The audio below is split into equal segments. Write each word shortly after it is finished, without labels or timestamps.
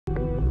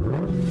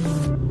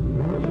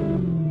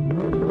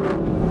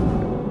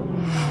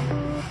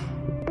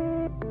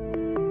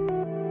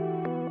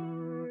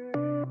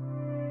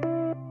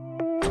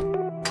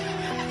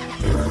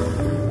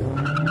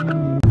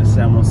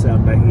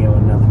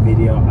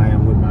video. I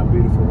am with my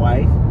beautiful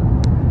wife.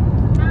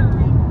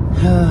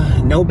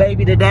 Hi. No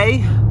baby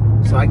today,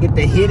 so I get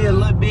to hit it a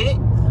little bit.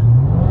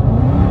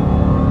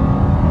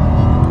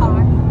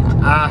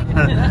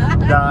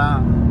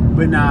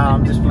 But nah,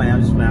 I'm just playing.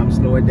 I'm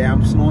slowing it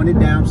down, slowing it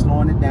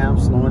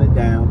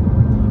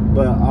down.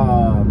 But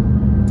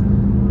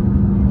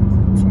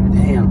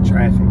damn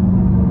traffic.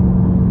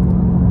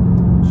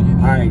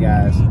 Alright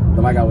guys,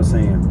 but like I was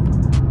saying,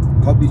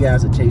 hope you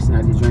guys are chasing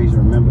out your dreams.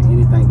 Remember,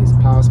 anything is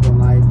possible in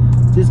life.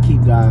 Just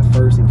keep God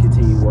first and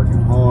continue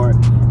working hard.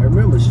 And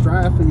remember,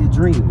 strive for your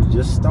dreams.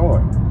 Just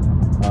start.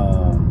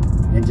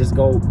 And just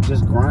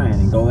grind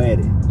and go at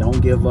it.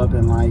 Don't give up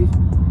in life,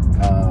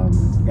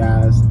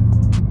 guys.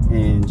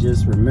 And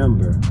just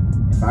remember,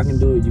 if I can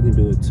do it, you can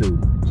do it too.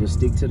 Just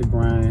stick to the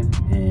grind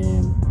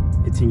and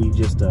continue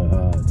just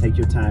to take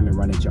your time and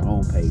run at your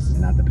own pace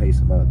and not the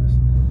pace of others.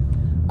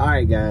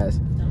 Alright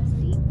guys.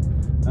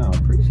 Oh,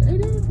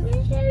 appreciate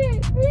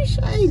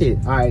it.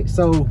 Alright,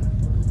 so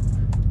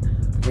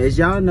as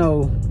y'all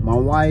know, my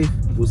wife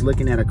was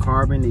looking at a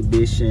carbon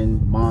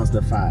edition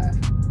Mazda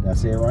 5. Did I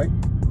say it right?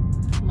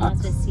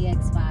 Mazda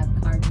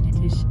CX-5 carbon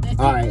edition.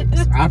 Alright,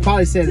 I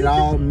probably said it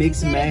all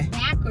mixed match.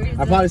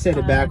 I probably said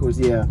it backwards,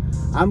 yeah.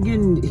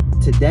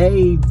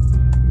 Today,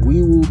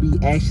 we will be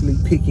actually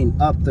picking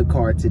up the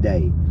car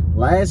today.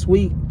 Last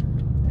week,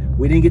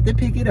 we didn't get to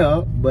pick it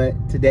up, but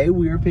today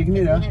we are picking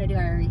it up. We had to do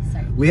our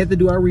research. We had to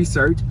do our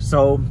research.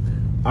 So,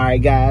 all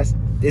right, guys,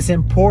 it's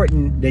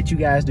important that you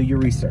guys do your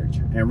research.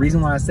 And the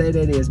reason why I say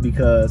that is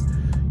because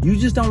you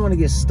just don't want to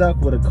get stuck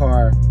with a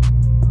car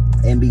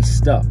and be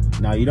stuck.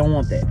 No, you don't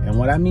want that. And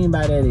what I mean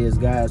by that is,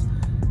 guys,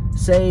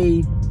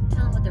 say...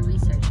 Tell them what the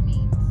research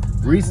means.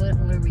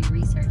 What are we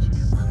researching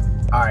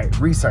about? All right,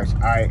 research.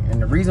 All right,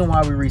 and the reason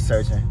why we're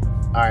researching,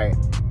 all right,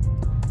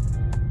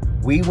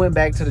 we went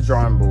back to the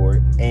drawing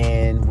board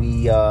and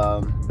we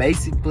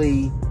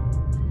basically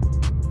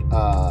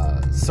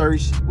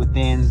searched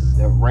within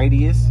the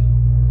radius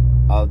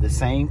of the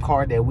same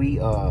car that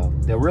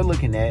we're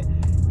looking at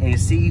and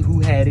see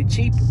who had it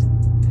cheaper.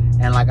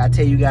 And like I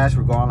tell you guys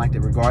regarding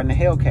the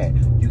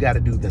Hellcat, you got to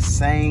do the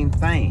same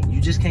thing.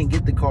 You just can't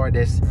get the car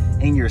that's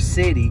in your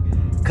city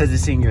because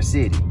it's in your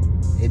city.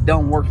 It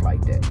don't work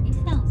like that. You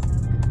sound so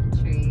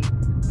country.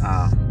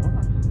 I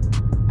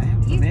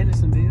am from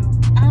Andersonville.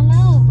 I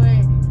know,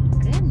 but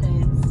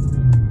goodness,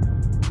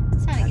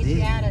 I'm trying to get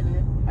you out of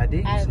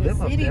the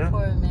city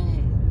for a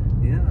minute.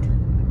 Yeah,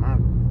 my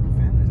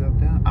family's up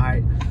there. All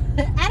right.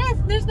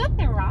 There's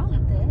nothing wrong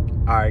with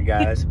it. All right,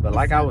 guys, but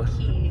like I was.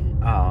 Cute.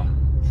 All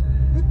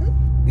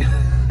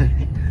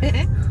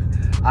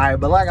right,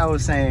 but like I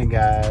was saying,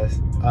 guys,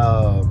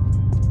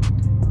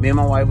 me and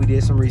my wife, we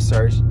did some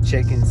research,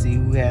 checking, see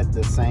who had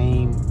the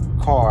same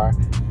car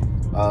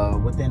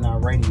within our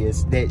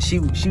radius that she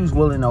was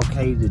willing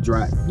to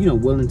drive,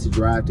 willing to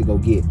drive to go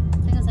get. I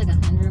think it's like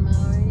 100 mile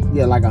radius.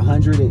 Yeah, like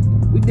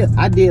 100.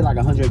 I did like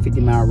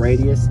 150 mile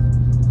radius,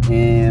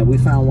 and we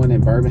found one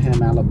in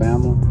Birmingham,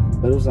 Alabama,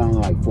 but it was only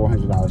like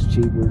 $400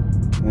 cheaper,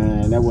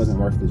 and that wasn't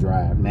worth the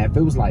drive. Now, if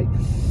it was like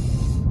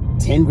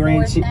 10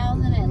 grand cheap,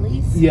 4,000 at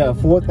least. Yeah,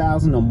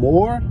 4,000 or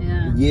more.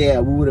 Yeah,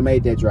 we would have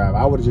made that drive.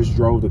 I would have just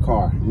drove the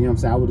car. You know what I'm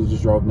saying? I would have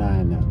just drove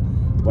 9 now.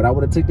 But I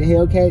would have took the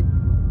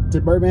Hellcat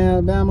to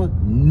Birmingham, Alabama.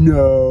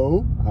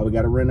 No, I would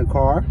got to rent a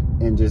car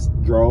and just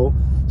drove.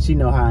 She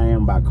know how I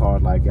am about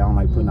cars. Like, I don't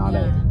like putting all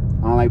that.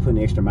 I don't like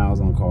putting extra miles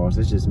on cars.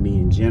 It's just me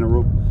in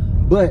general.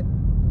 But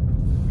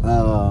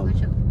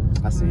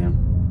I see him.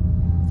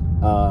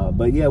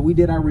 But yeah, we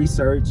did our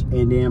research,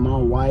 and then my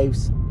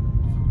wife's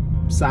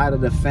side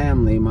of the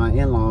family, my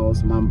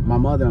in-laws, my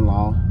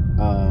mother-in-law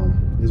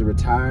is a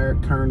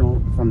retired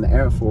colonel from the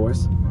Air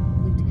Force.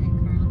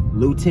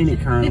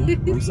 Lieutenant Colonel.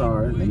 I'm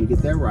sorry, let me get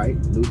that right.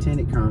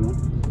 Lieutenant Colonel.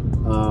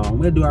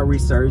 We'll do our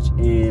research,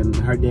 and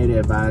her daddy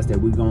advised that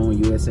we go on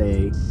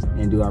USA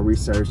and do our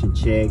research and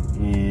check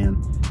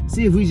and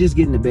see if we just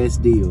getting the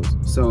best deals.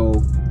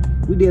 So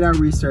we did our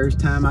research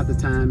time after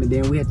time, and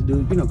then we had to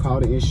do, call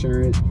the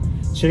insurance,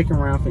 check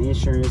around for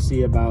insurance,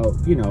 see about,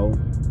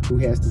 who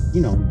has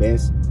the,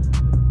 best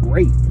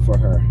rate for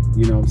her.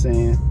 You know what I'm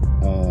saying?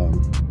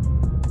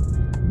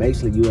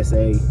 Basically,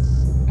 USA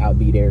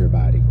outbeat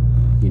everybody,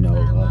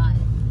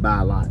 by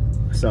a lot.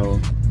 So,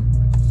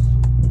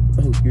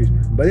 excuse me.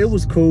 But it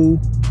was cool.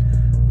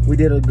 We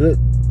did a good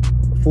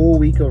full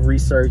week of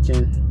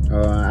researching.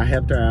 I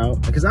helped her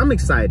out because I'm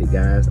excited,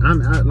 guys. I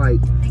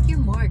think you're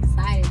more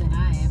excited than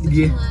I am. But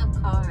you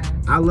love cars.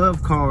 I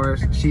love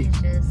cars. She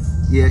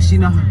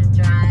know how to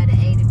drive to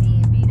A to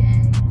B and B to A.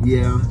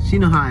 Yeah, she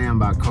know how I am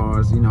about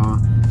cars.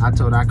 I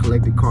told her I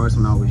collected cars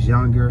when I was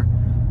younger.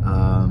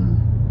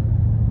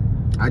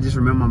 I just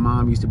remember my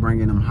mom used to bring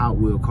in them Hot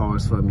Wheel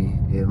cars for me.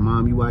 If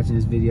Mom, you watching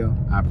this video,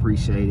 I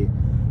appreciate it.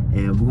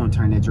 And we're gonna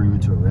turn that dream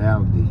into a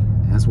reality.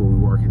 That's what we're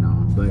working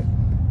on. But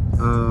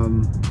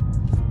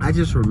I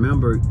just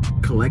remember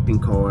collecting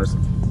cars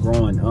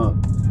growing up.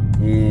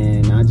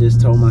 And I just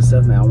told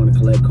myself, now I want to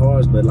collect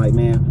cars. But like,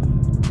 man,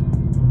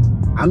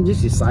 I'm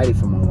just excited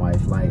for my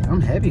wife. Like, I'm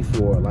happy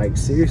for her. Like,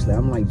 seriously,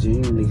 I'm like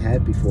genuinely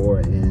happy for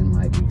her and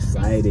like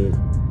excited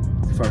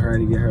for her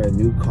to get her a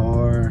new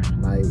car.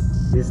 Like,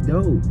 it's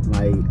dope.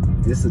 Like,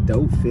 it's a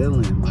dope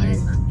feeling. Like,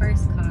 it's my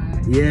first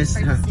car. Yes.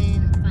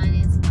 Purchasing,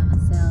 financing by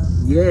myself.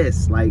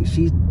 Yes, like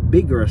she's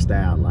big girl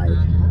style. Like,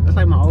 that's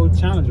like my old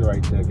Challenger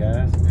right there,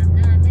 guys. I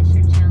know, I miss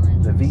your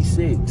Challenger. The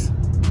V6.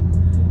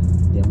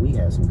 Then we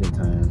had some good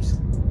times.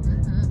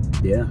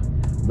 Yeah,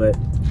 but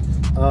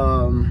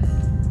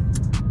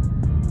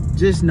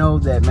just know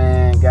that,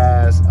 man,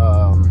 guys,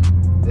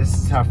 this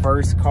is her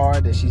first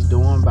car that she's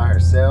doing by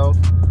herself.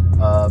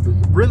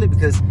 Really,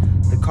 because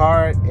the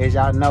car, as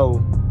y'all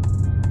know,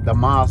 the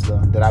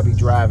Mazda that I be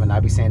driving,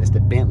 I be saying it's the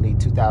Bentley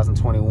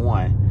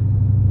 2021.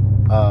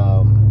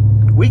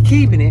 We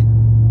keeping it,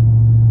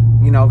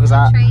 you know, because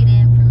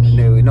trade-in for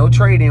me. No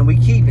trade-in, we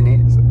keeping it.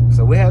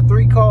 So we have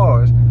 3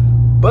 cars,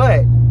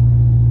 but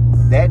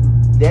that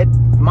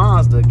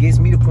Mazda gets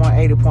me to point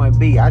A to point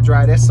B. I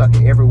drive that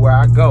sucker everywhere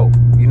I go.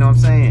 You know what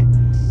I'm saying?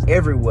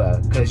 Everywhere.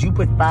 Because you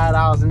put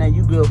 $5 in there,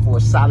 you good for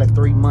a solid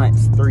 3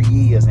 months, 3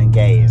 years in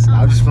gas.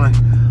 I'm just playing.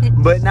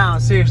 But now,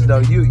 seriously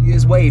though,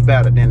 it's way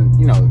better than,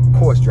 you know, of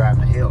course,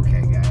 driving a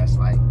Hellcat, guys.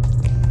 Like,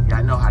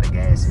 y'all know how the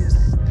gas is.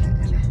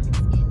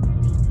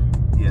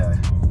 Yeah,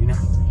 you know,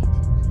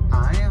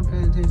 I am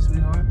paying attention,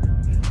 sweetheart.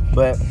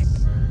 But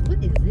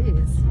what is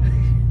this?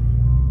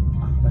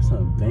 That's a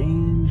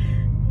van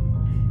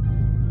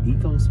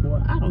Eco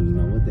Sport. I don't even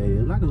know what that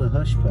is. Like a little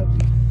hush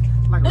puppy.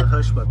 Like a little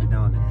hush puppy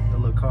down there. The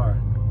little car.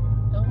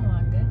 Oh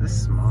my goodness. It's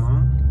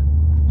small.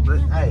 But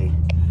hey,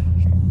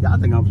 y'all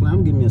think I'm playing?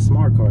 I'm getting me a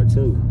smart car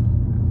too.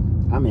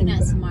 You're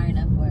not smart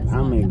enough for us.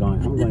 I'm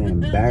going to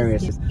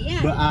embarrass this.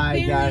 Yeah, but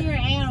I got your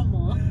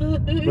animal.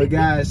 But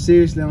guys,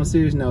 seriously, on a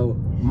serious note,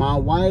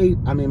 my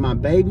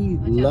baby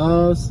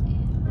loves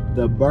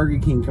the Burger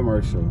King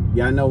commercial.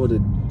 Y'all know where the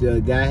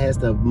guy has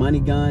the money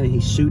gun and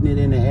he's shooting it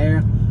in the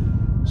air.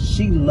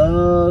 She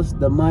loves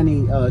the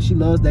money. She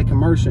loves that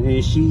commercial,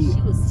 and she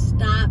would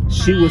stop crying.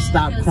 She would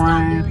stop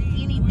crying. Stop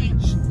doing anything.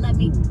 Let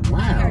me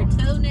cut her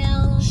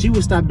toenails. She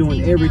would stop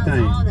doing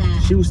everything.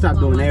 She would stop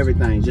doing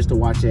everything just to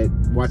watch that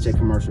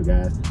commercial,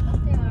 guys. Okay, all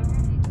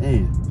right.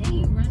 Damn. Then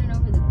you running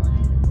over the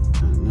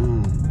glass. I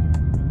know.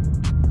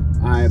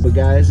 All right, but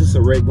guys, there's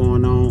a wreck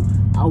going on.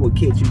 I will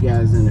catch you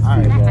guys in a few. All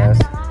right, guys.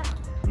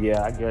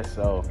 Yeah, I guess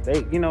so.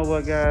 You know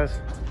what, guys?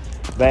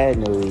 Bad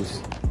news.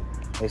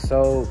 They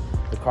sold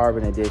the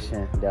Carbon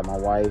Edition that my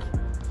wife,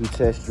 he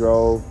test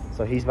drove.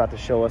 So he's about to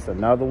show us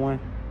another one.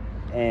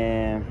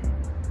 And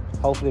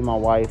hopefully my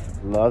wife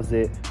loves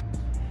it.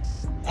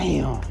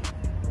 Damn.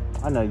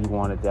 I know you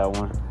wanted that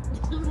one. But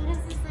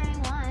it's the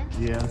same one.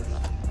 Yeah.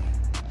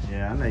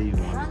 Yeah, I know you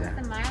wanted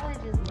that. The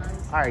mileage is low.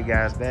 All right,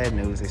 guys, bad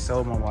news. They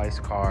sold my wife's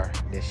car,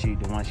 the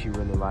one she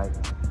really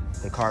liked,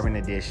 the Carbon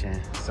Edition.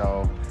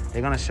 So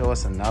they're gonna show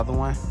us another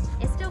one.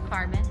 It's still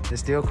carbon.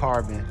 It's still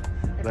carbon.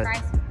 The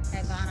price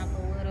had gone up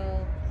a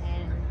little,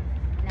 and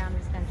now I'm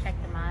just gonna check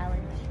the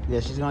mileage. Yeah,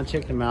 she's gonna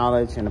check the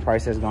mileage, and the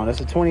price has gone.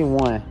 It's a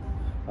 21,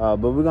 but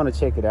we're gonna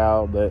check it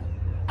out. But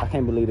I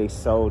can't believe they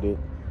sold it,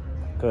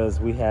 because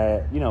we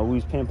had, you know, we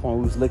was pinpoint,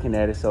 we was looking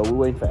at it. So we're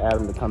waiting for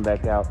Adam to come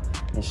back out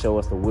and show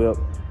us the whip.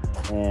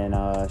 And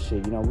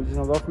shit, you know, we're just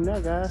gonna go from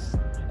there, guys.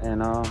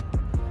 And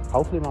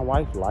hopefully my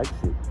wife likes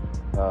it.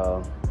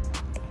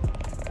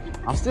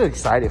 I'm still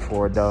excited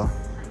for it though.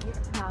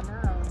 I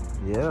know.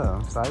 Yeah,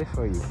 I'm excited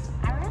for you.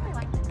 I really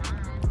like the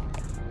 9.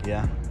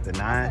 Yeah, the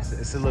 9.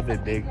 It's a little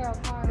bit big.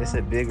 It's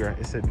a bigger.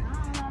 It's a. I don't know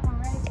if I'm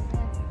ready for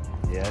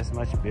this. Yeah, it's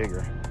much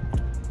bigger.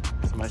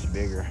 It's much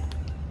bigger.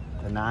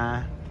 The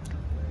 9.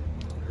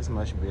 It's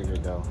much bigger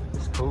though.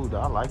 It's cool though.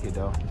 I like it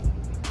though.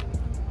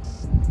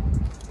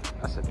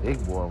 That's a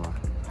big boy one.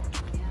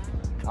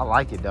 I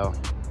like it though.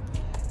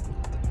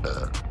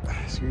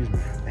 Excuse me.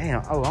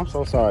 Damn. Oh, I'm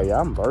so sorry,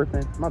 y'all. I'm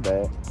burping. My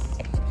bad.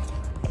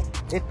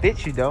 It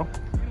fits you though.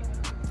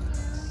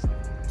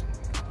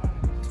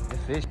 It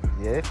fits.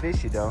 Yeah, it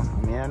fits you though.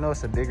 I mean, I know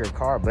it's a bigger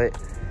car, but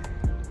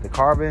the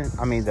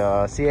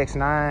the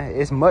CX-9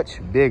 is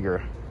much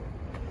bigger.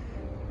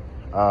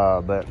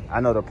 But I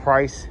know the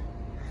price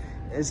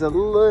is a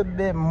little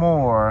bit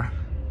more,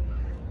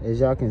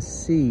 as y'all can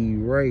see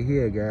right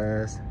here,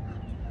 guys.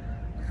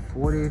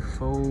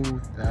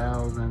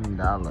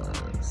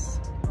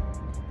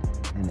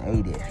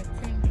 $44,080.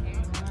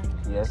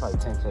 Yeah, it's like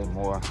 10K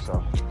more.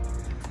 So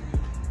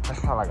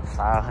that's probably like a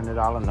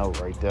 $500 note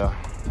right there.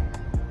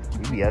 You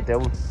be out there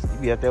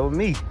with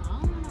me.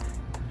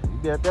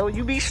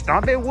 You be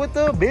stomping with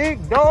the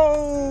big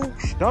dog.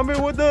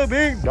 Stomping with the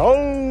big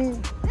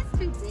dog. That's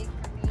too big for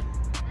me.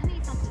 I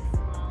need something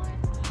smaller.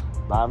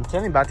 But I'm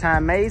telling you, by the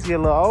time Maze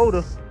get a little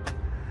older,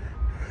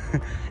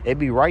 it'd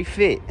be right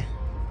fit.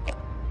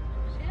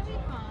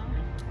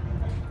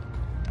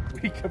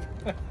 They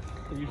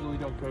usually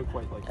don't go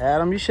quite like that.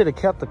 Adam, you should have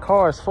kept the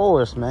cars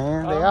for us,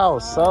 man. They all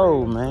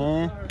sold,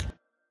 man.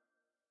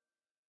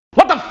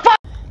 What the fuck?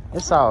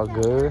 It's all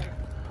good.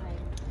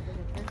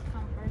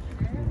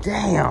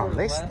 Damn,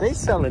 they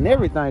selling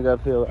everything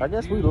up here. I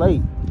guess we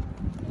late.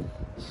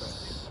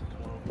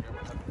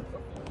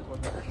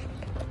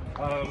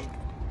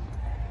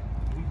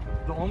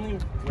 The only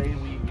way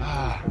we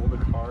hold the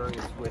car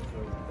is with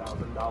a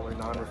 $1,000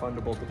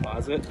 non-refundable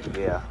deposit.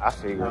 Yeah, I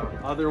figured.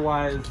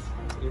 Otherwise,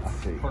 it's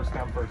first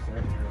come, first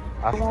served.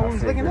 The one we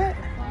was looking at?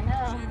 I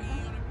know.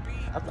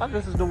 I thought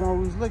this is the one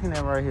we was looking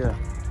at right here.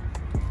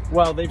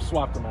 Well, they've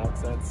swapped them out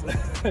since.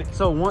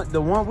 So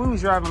the one we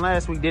was driving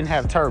last week didn't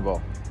have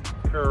turbo.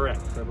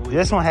 Correct. I believe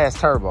This one has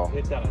turbo.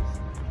 it does.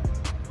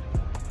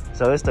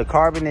 So it's the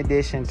Carbon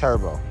Edition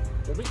Turbo.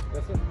 Should be.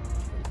 That's it.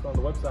 It's on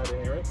the website,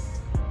 anyway, right?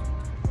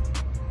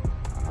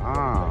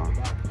 Ah.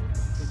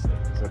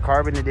 It's a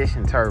Carbon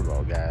Edition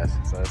Turbo, guys.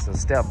 So it's a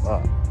step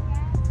up.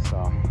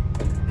 So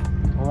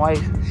my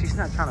wife, she's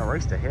not trying to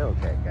race the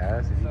Hellcat,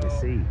 guys. If you can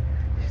see,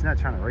 she's not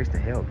trying to race the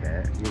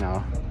Hellcat, you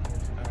know.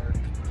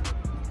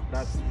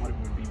 That's what it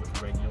would be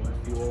with regular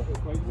fuel.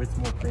 With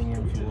more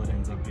premium fuel, it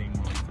ends up being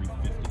more like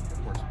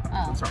 350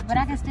 horsepower. Oh, sorry, but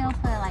I can still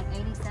put like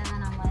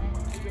 87 on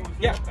leaded.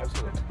 Yeah,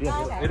 absolutely. Yeah.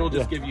 Oh, okay. It'll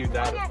just give you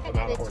that Maybe I could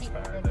amount do of the cheap,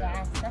 horsepower. the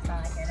gas. That's all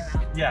I care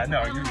about. Yeah,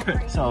 no, you're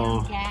good.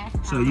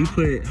 So you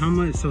put how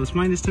much? So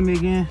explain this to me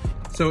again.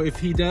 So if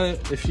she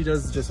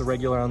does just a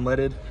regular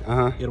unleaded,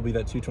 Uh-huh. it'll be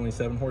that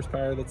 227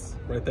 horsepower that's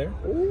right there.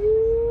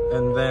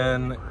 And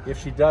then if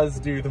she does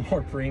do the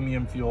more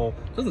premium fuel,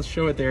 it doesn't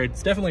show it there.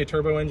 It's definitely a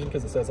turbo engine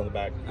because it says on the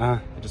back.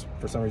 It just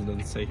for some reason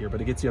doesn't say here,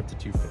 but it gets you up to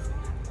 250.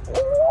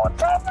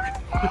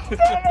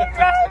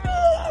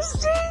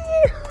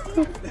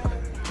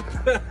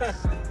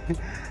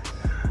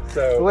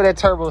 So Where that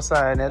turbo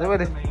sign at? Where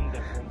the the, main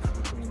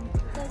difference between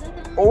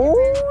oh,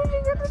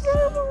 you got the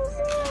turbo sign.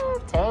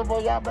 Turbo,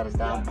 y'all better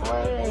stop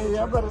playing.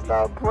 Y'all better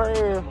stop playing.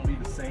 it'll be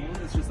the same.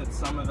 It's just that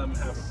some of them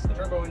have a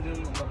turbo engine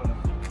and some of them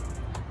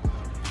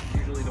don't.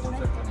 Usually the ones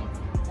that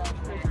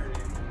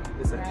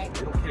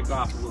have it'll kick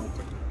off a little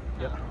quicker.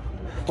 Yep.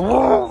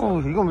 Whoa,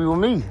 you gonna be with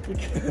me.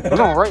 We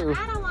gonna race.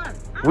 I don't want.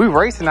 We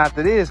racing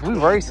after this. We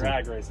racing.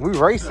 Drag racing. We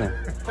racing.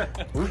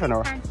 We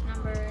finna. Crunch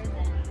numbers and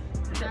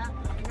stuff.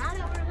 Now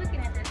that we're looking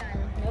at this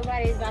one,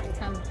 nobody's about to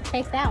come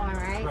take that one,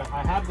 right?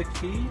 I have the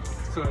key,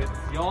 so it's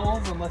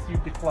y'all's unless you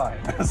decline.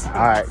 All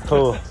right,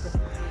 cool.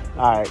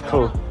 All right,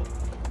 cool.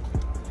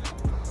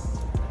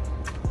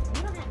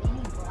 We don't have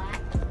any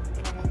black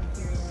red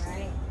interior,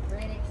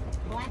 right?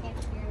 Black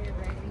exterior,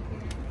 red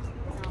interior.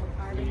 It's all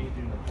carbon. We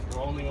do not. The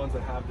only ones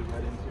that have the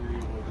red interior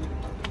will be the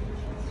carbon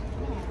editions.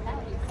 Yeah, that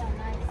would be so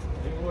nice.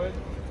 It would,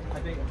 I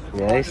think.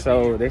 Yeah,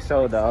 they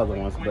sold the other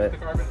ones,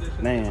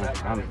 but man,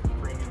 I'm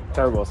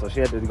turbo, so she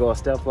had to go a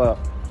step up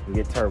and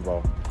get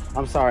turbo.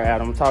 I'm sorry,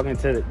 Adam. I'm talking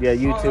to the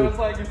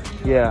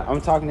YouTube. Yeah, I'm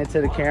talking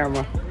into the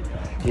camera.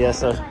 Yeah,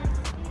 so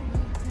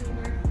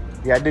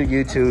yeah, I do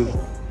YouTube.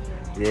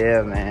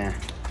 Yeah, man.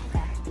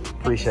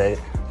 Appreciate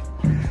it.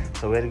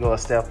 So we had to go a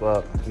step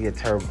up and get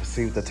turbo.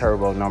 See what the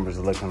turbo numbers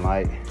are looking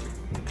like.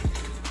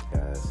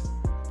 Guys,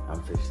 I'm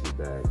officially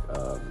back.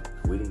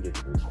 We didn't get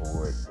to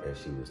record as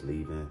she was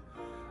leaving.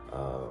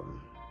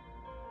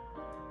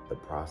 The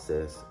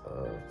process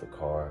of the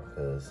car,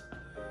 because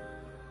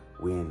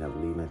we ended up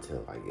leaving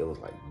till it was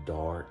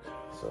dark.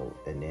 So,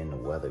 and then the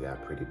weather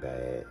got pretty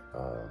bad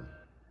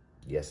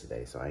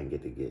yesterday, so I didn't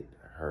get to get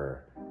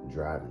her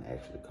driving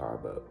actually the car,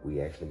 but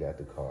we actually got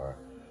the car.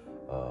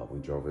 We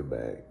drove it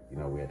back. You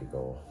know, we had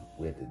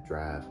to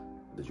drive.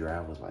 The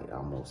drive was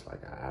almost an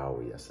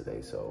hour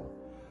yesterday, so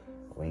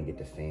we didn't get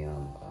to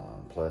film.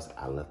 Plus,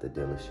 I left the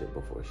dealership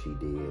before she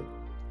did,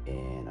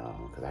 and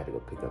because I had to go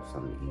pick up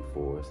something to eat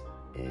for us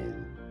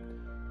and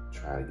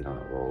try to get on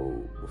the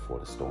road before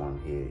the storm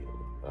hit.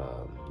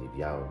 If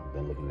y'all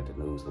been looking at the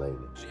news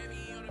lately,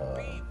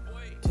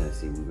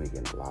 Tennessee, we've been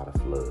getting a lot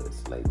of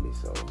floods lately.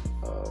 So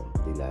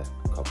the last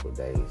couple of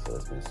days, so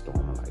it's been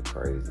storming like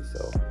crazy.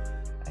 So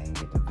I ain't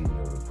get the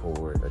video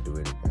record or do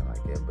anything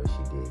like that, but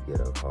she did get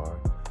her car.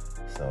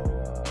 So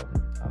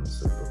I'm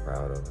super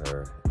proud of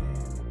her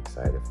and I'm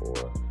excited for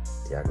her.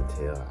 Y'all can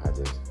tell I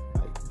just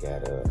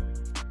got up.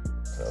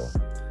 So,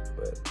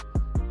 but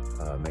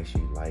make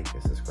sure you like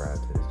and subscribe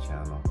to this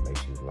channel. Make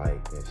sure you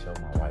like and show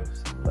my wife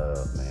some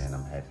love, man.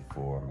 I'm happy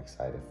for her. I'm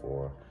excited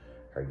for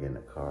her getting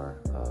a car.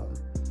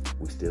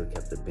 We still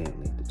kept the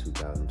Bentley, the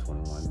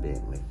 2021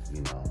 Bentley.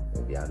 You know,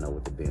 if y'all know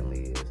what the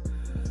Bentley is,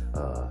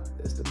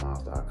 it's the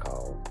monster I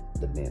call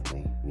the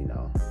Bentley. You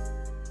know,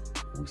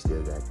 we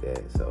still got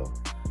that. So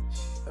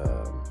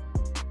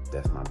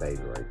that's my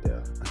baby right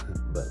there.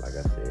 But like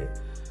I said,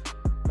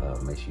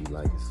 make sure you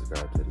like and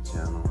subscribe to the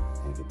channel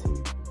and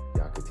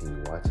y'all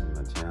continue watching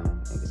my channel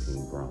and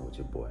continue growing with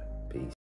your boy. Peace.